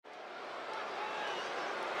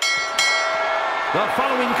The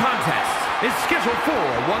following contest is scheduled for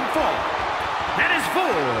one fall. That is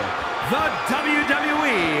for the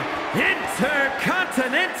WWE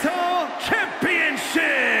Intercontinental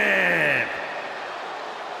Championship.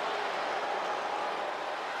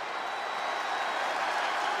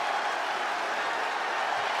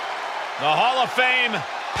 The Hall of Fame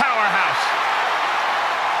powerhouse.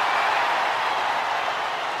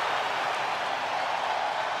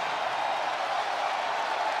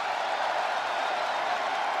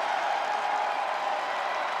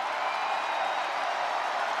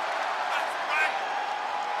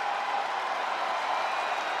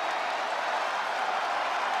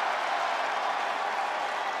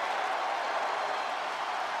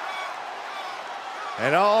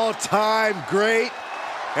 An all-time great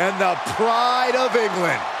and the pride of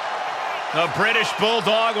England. The British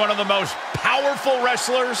Bulldog, one of the most powerful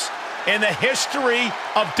wrestlers in the history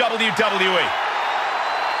of WWE.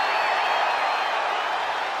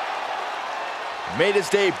 Made his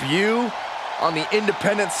debut on the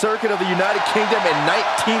independent circuit of the United Kingdom in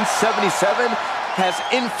 1977, has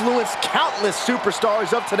influenced countless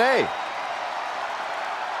superstars of today.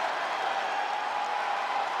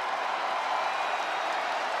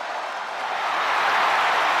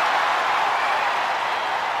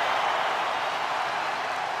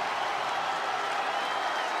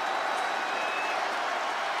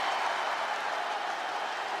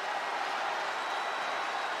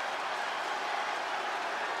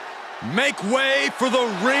 Make way for the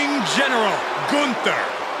ring general, Gunther.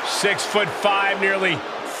 6'5", nearly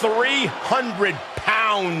 300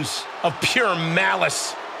 pounds of pure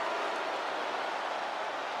malice.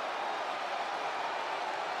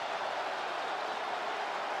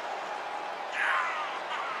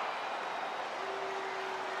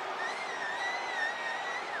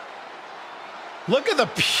 Look at the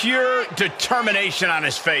pure determination on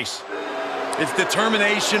his face. It's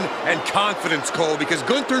determination and confidence, Cole, because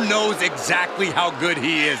Gunther knows exactly how good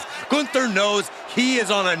he is. Gunther knows he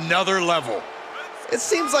is on another level. It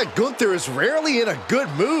seems like Gunther is rarely in a good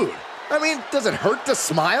mood. I mean, does it hurt to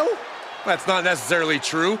smile? That's not necessarily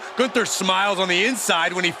true. Gunther smiles on the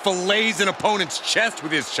inside when he fillets an opponent's chest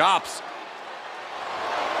with his chops.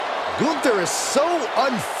 Gunther is so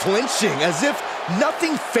unflinching, as if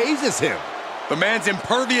nothing phases him. The man's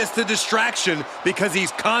impervious to distraction because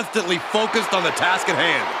he's constantly focused on the task at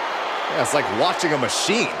hand. Yeah, it's like watching a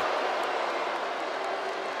machine.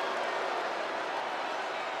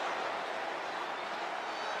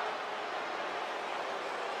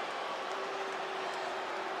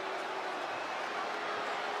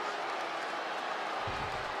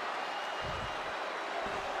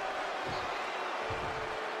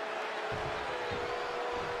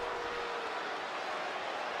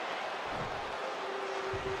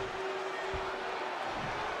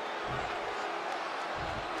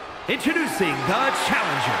 Introducing the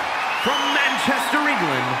challenger from Manchester,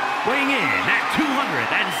 England, weighing in at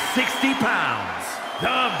 260 pounds,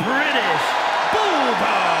 the British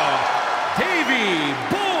Bulldog, Davey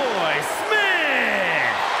Boy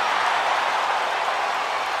Smith.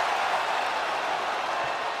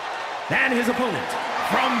 And his opponent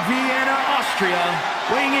from Vienna, Austria,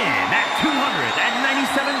 weighing in at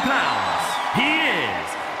 297 pounds, he is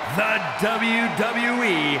the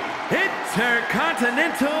WWE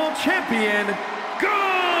Intercontinental Champion, Gunther!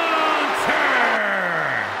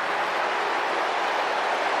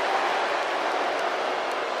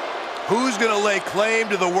 Who's gonna lay claim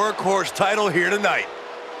to the workhorse title here tonight?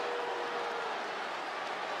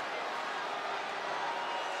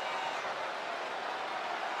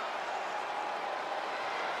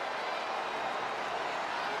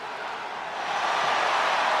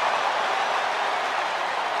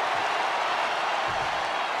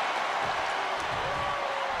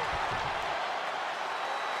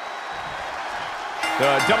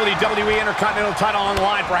 The WWE Intercontinental title on the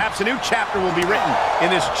line. Perhaps a new chapter will be written in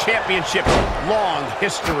this championship's long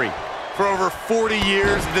history. For over 40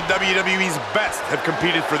 years, the WWE's best have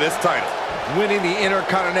competed for this title. Winning the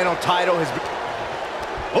Intercontinental title has been...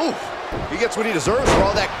 Oof! He gets what he deserves for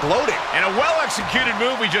all that gloating. And a well-executed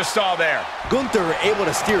move we just saw there. Gunther able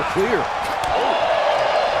to steer clear.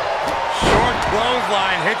 Short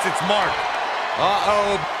clothesline hits its mark.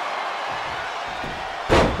 Uh-oh.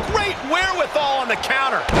 Great wherewithal on the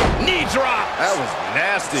counter. Knee drop. That was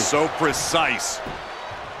nasty. So precise.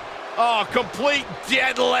 Oh, complete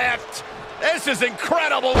deadlift. This is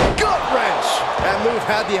incredible. Gut wrench. That move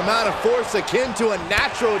had the amount of force akin to a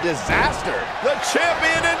natural disaster. The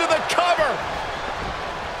champion into the cover.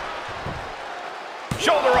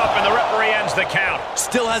 Shoulder up, and the referee ends the count.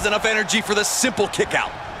 Still has enough energy for the simple kick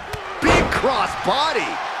out. Big cross body.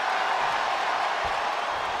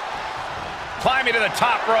 climbing to the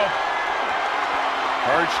top rope.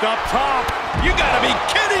 Perched up top. You gotta be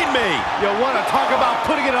kidding me. You want to talk about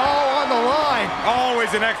putting it all on the line.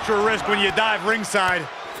 Always an extra risk when you dive ringside.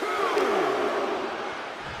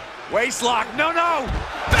 Waistlock. No.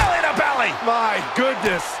 Belly to belly. My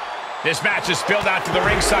goodness. This match is spilled out to the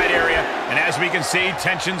ringside area, and as we can see,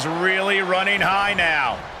 tension's really running high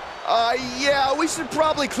now. Yeah, we should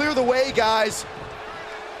probably clear the way, guys.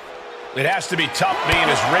 It has to be tough being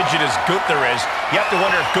as rigid as Gunther is. You have to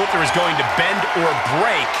wonder if Gunther is going to bend or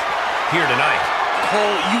break here tonight.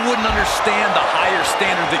 Cole, you wouldn't understand the higher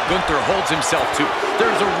standard that Gunther holds himself to.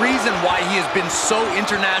 There's a reason why he has been so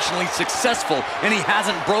internationally successful, and he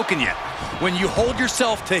hasn't broken yet. When you hold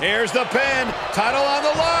yourself to... Here's the pin. Title on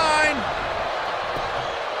the line.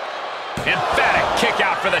 Emphatic kick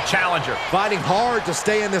out for the challenger. Fighting hard to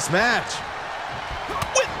stay in this match.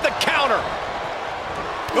 With the counter.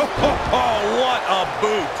 Oh, what a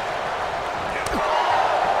boot.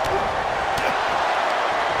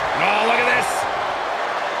 Oh, look at this.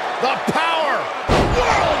 The power.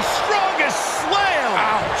 World's strongest slam.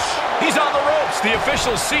 Ouch. He's on the ropes. The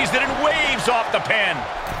official sees it and waves off the pin.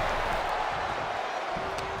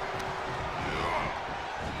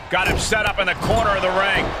 Got him set up in the corner of the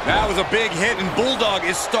ring. That was a big hit, and Bulldog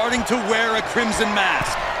is starting to wear a crimson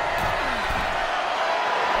mask.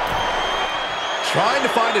 Trying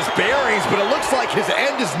to find his bearings, but it looks like his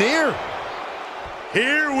end is near.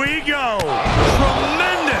 Here we go.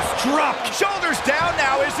 Tremendous drop. Shoulders down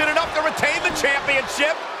now. Is it enough to retain the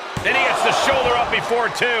championship? Then he gets the shoulder up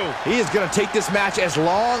before two. He is going to take this match as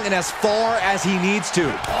long and as far as he needs to.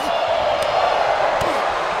 Knife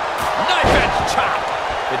edge chop.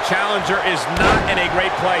 The challenger is not in a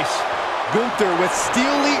great place. Gunther with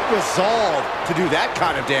steely resolve to do that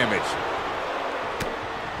kind of damage.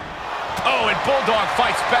 Oh, and Bulldog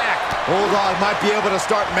fights back. Bulldog might be able to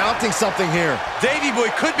start mounting something here. Davey Boy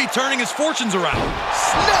could be turning his fortunes around.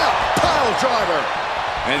 Snap! Pile driver!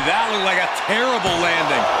 And that looked like a terrible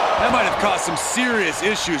landing. That might have caused some serious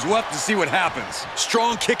issues. We'll have to see what happens.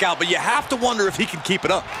 Strong kick out, but you have to wonder if he can keep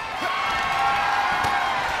it up.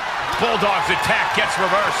 Bulldog's attack gets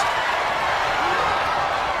reversed.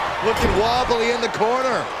 Looking wobbly in the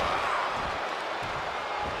corner.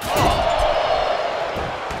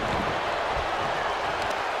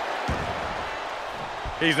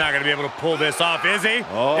 He's not going to be able to pull this off, is he?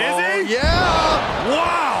 Oh, is he? Yeah!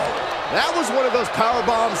 Wow! That was one of those power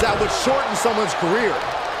bombs that would shorten someone's career.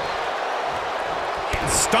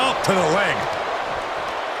 Stomp to the leg.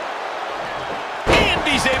 And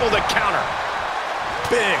he's able to counter.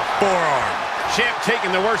 Big forearm. Champ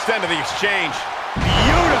taking the worst end of the exchange.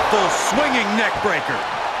 Beautiful swinging neck breaker.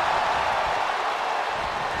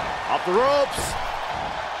 Off the ropes.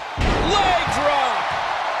 Leg drop.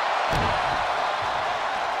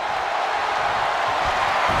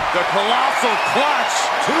 The colossal clutch.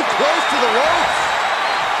 Too close to the ropes.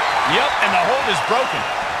 Yep, and the hold is broken.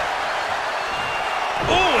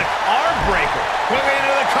 Ooh, an arm breaker. Quickly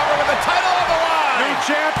into the cover with the title on the line. New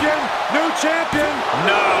champion. New champion.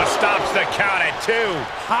 No, stops the count at two.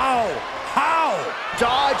 How?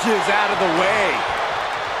 Dodges out of the way.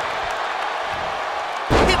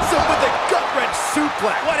 Hits him with a gut-wrench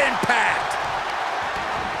suplex. What impact.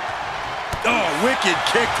 Oh, wicked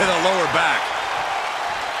kick to the lower back.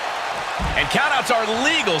 And countouts are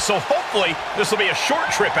legal, so hopefully this will be a short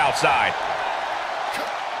trip outside.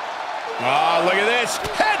 Oh, look at this.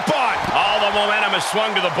 Headbutt! All the momentum is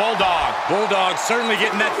swung to the Bulldog. Bulldog certainly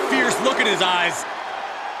getting that fierce look in his eyes.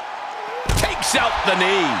 Takes out the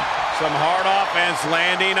knee. Some hard offense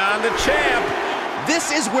landing on the champ.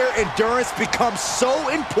 This is where endurance becomes so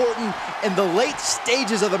important in the late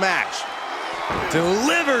stages of the match.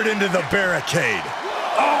 Delivered into the barricade.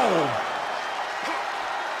 Oh!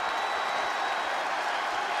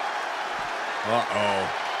 Uh-oh.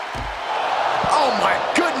 Oh my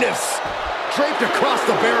goodness! Draped across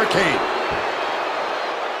the barricade.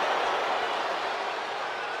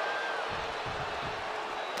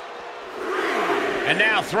 And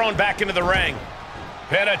now thrown back into the ring.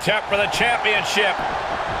 Pin attempt for the championship.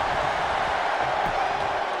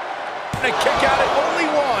 And a kick out at only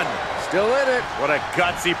one. Still in it. What a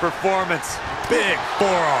gutsy performance. Big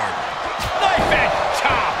forearm. Knife edge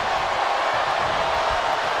chop.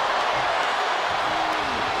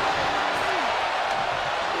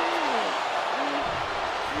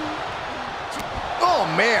 Oh,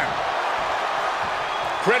 man.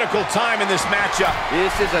 Critical time in this matchup.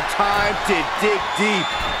 This is a time to dig deep.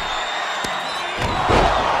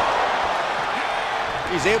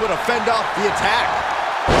 He's able to fend off the attack.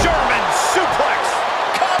 German suplex.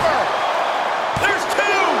 Cover. There's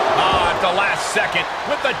two. Ah, at the last second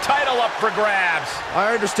with the title up for grabs.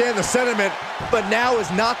 I understand the sentiment, but now is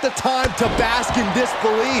not the time to bask in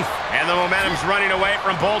disbelief. And the momentum's running away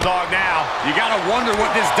from Bulldog now. You gotta wonder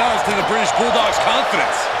what this does to the British Bulldog's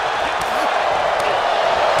confidence.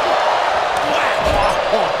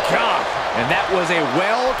 Oh, God. And that was a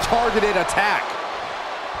well-targeted attack.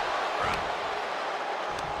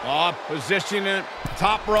 Positioning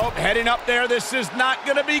top rope, heading up there. This is not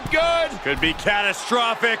going to be good. Could be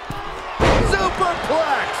catastrophic.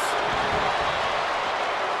 Superplex.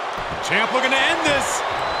 Champ looking to end this.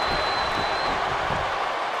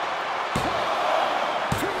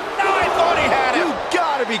 No, I thought he had it. You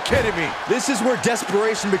gotta be kidding me. This is where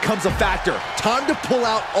desperation becomes a factor. Time to pull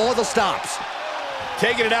out all the stops.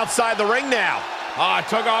 Taking it outside the ring now.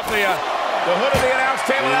 Took off the hood of the announce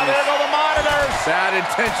table. Now there go the monitors. Bad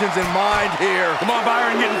intentions in mind here. Come on,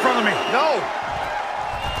 Byron, get in front of me. No.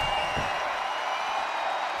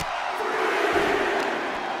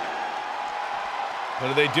 What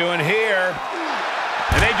are they doing here?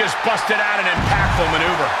 And they just busted out an impactful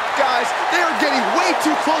maneuver. Guys, they are getting way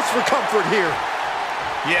too close for comfort here.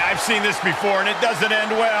 Yeah, I've seen this before, and it doesn't end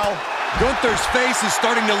well. Gunther's face is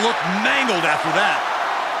starting to look mangled after that.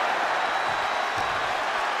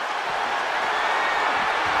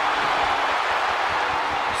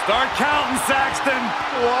 Start counting, Saxton.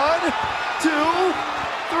 1, 2,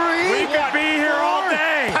 3. We could be here all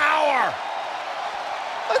day. Power!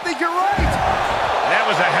 I think you're right. That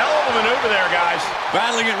was a hell of a maneuver there, guys.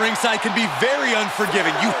 Battling at ringside can be very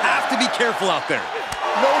unforgiving. You have to be careful out there.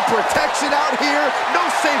 No protection out here. No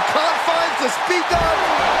safe confines to speak of.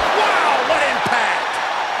 Wow, what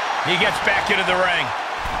impact! He gets back into the ring.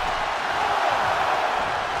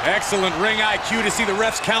 Excellent ring IQ to see the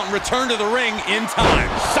refs count and return to the ring in time.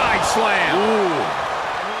 Side slam. Ooh.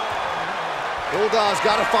 Bulldog's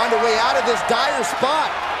got to find a way out of this dire spot.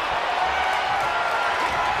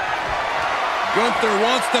 Gunther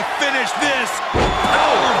wants to finish this.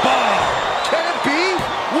 Powerbomb. Can it be?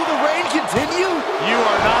 Will the reign continue? You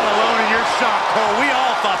are not alone in your shock, Cole. We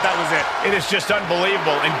all thought that was it. It is just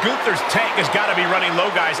unbelievable. And Gunther's tank has got to be running low,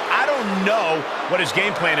 guys. I don't know what his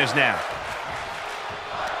game plan is now.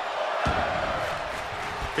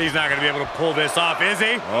 He's not going to be able to pull this off, is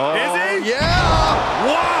he? Oh, is he? Yeah!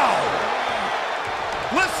 Wow!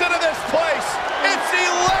 Listen to this place. It's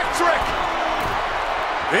electric.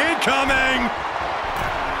 Incoming!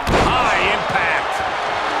 High impact.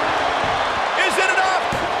 Is it enough?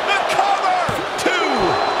 The cover. 2.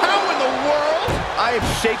 How in the world? I am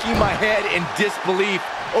shaking my head in disbelief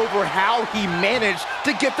over how he managed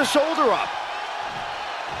to get the shoulder up.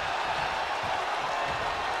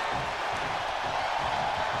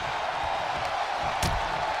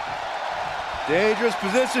 Dangerous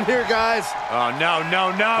position here, guys. Oh, no,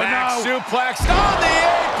 no, no, Back no. suplex on the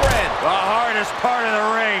apron. The hardest part of the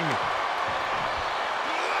ring.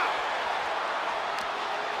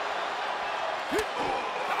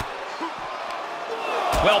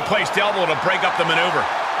 Well-placed elbow to break up the maneuver.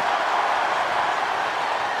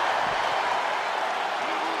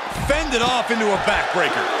 Fended off into a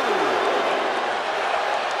backbreaker.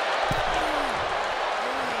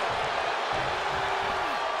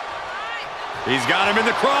 He's got him in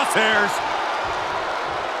the crosshairs.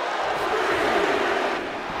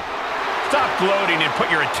 Stop gloating and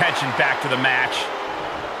put your attention back to the match.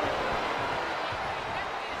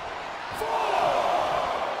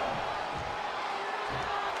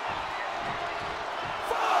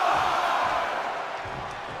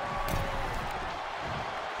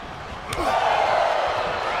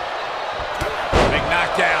 Big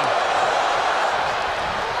knockdown.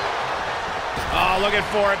 Oh, looking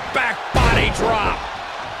for it. Back body drop.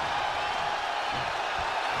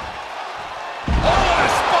 Oh, a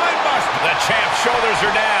spine buster. The champ's shoulders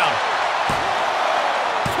are down.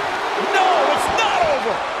 No, it's not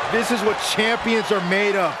over. This is what champions are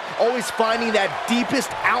made of. Always finding that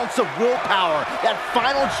deepest ounce of willpower, that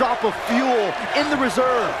final drop of fuel in the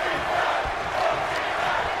reserve.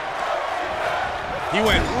 He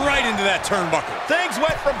went right into that turnbuckle. Things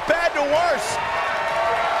went from bad to worse.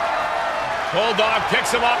 Bulldog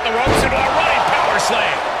picks him off the ropes into a running power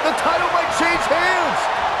slam. The title might change hands.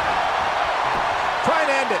 Try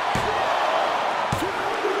and end it.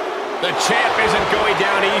 The champ isn't going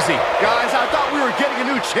down easy. Guys, I thought we were getting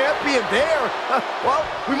a new champion there. Well,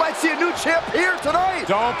 we might see a new champ here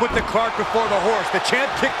tonight. Don't put the cart before the horse. The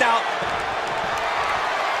champ kicked out.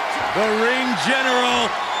 The ring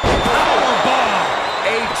general. Powerbomb.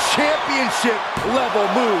 A championship level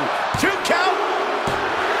move. 2 count.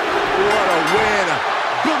 What a win.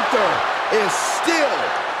 Gunther is still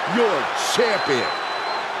your champion.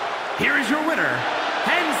 Here is your winner,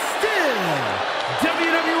 and still and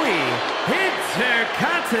WWE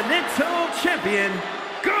Intercontinental Champion,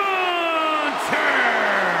 Gunther!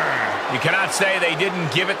 You cannot say they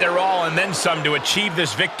didn't give it their all and then some to achieve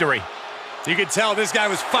this victory. You could tell this guy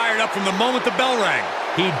was fired up from the moment the bell rang.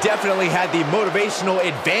 He definitely had the motivational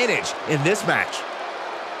advantage in this match.